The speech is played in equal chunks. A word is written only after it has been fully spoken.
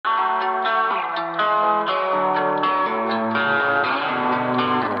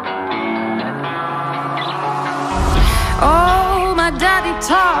daddy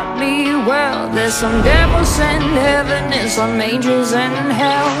taught me well. There's some devils in heaven and some angels in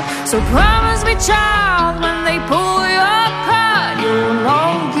hell. So promise me, child, when they pull your card,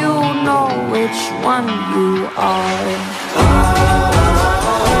 you'll know which one you are.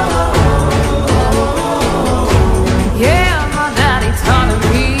 Yeah, my daddy taught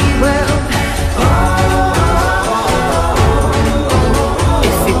me well.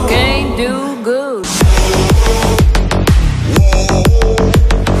 If you can't do good,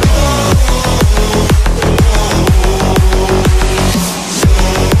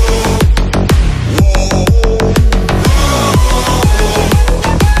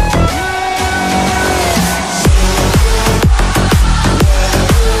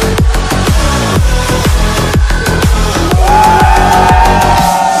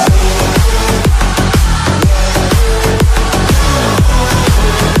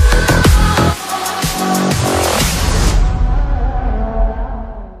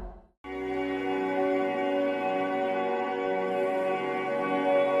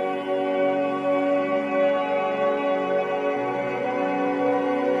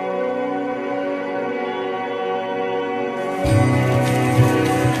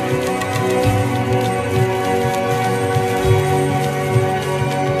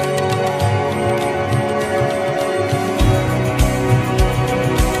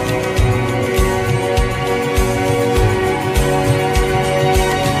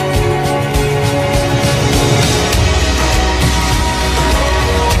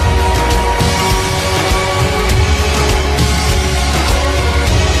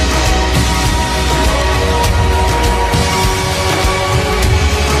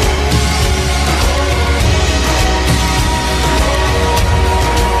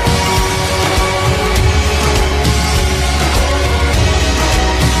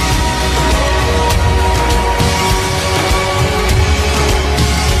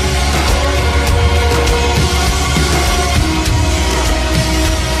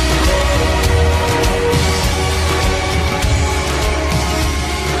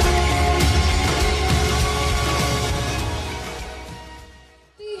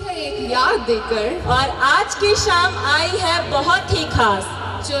 देकर और आज की शाम आई है बहुत ही खास,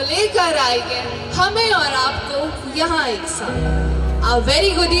 जो लेकर आएंगे हमें और आपको यहाँ एक साथ। A very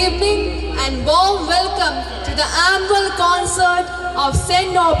good evening and warm welcome to the annual concert of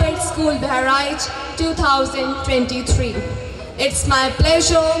St. Norbert's School, Bahraich 2023. It's my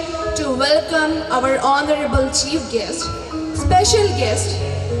pleasure to welcome our honorable chief guest, special guest,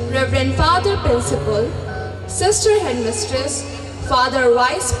 Reverend Father Principal, Sister Headmistress, Father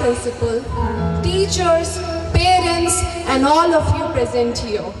Vice Principal, teachers, parents, and all of you present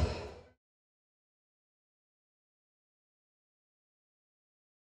here.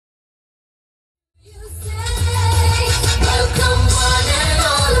 Welcome one and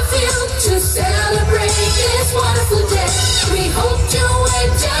all of you to celebrate this wonderful day. We hope to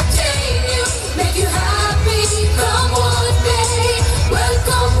entertain you, make you happy, come one day.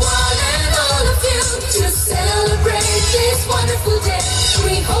 Welcome one and all of you to celebrate this wonderful day.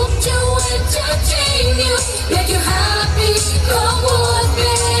 We hope to entertain you, make you happy, come one day.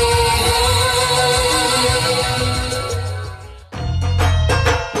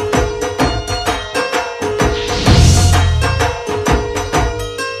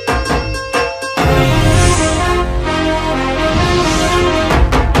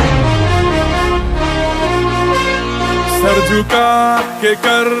 Sir झुका के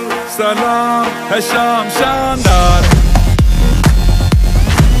कर सलाम है शाम शानदार,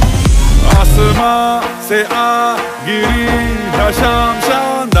 आसमां से आ गिरी है शाम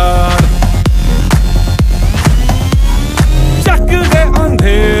शानदार। चक दे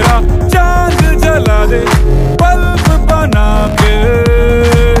अंधेरा चांद जला दे बल्ब बना के,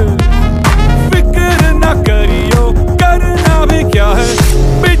 फिक्र न करियो करना भी क्या है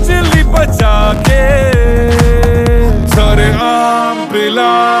बिजली बचा के। सारे आम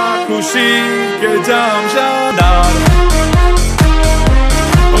पिला खुशी के जाम शानदार,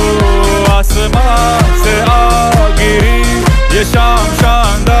 ओ आसमां से आ गिरी ये शाम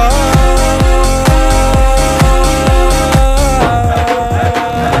शानदार।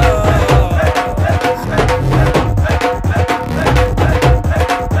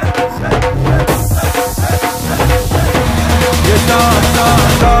 ये शाम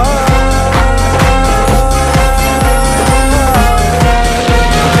शानदार,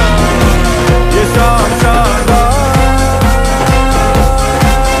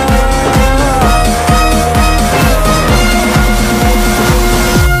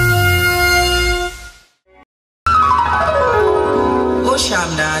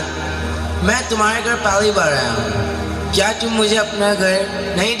 शामनाथ, मैं तुम्हारे घर पहली बार आया हूँ। क्या तुम मुझे अपना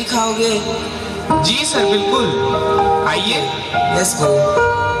घर नहीं दिखाओगे? जी सर, बिल्कुल, आइए। Let's go.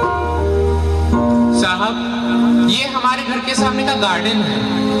 साहब, ये हमारे घर के सामने का गार्डन है।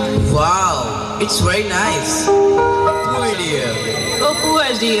 Wow, it's very nice.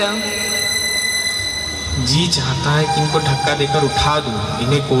 Poor dear. जी चाहता है कि इनको धक्का देकर उठा दूं,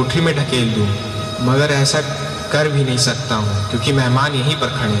 इन्हें कोठरी में ढकेल दूं, मगर ऐसा कर भी नहीं सकता हूं क्योंकि मेहमान यहीं पर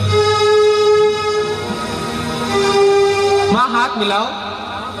खड़े हैं। माँ, हाथ मिलाओ।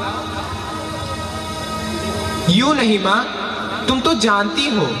 यूं नहीं माँ, तुम तो जानती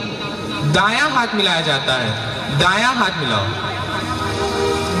हो, दायां हाथ मिलाया जाता है, दायां हाथ मिलाओ।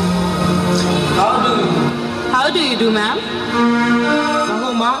 How do you do, ma'am?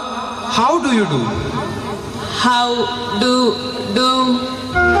 कहो माँ, how do you do? How do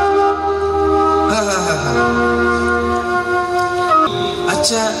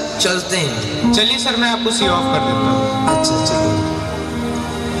अच्छा, चलते हैं। चलिए सर, मैं आपको सी ऑफ कर देता हूँ। अच्छा चलो।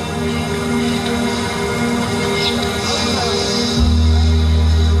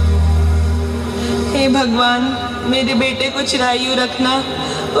 हे भगवान, मेरे बेटे को चिरायु रखना,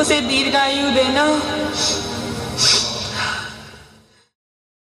 उसे दीर्घायु देना।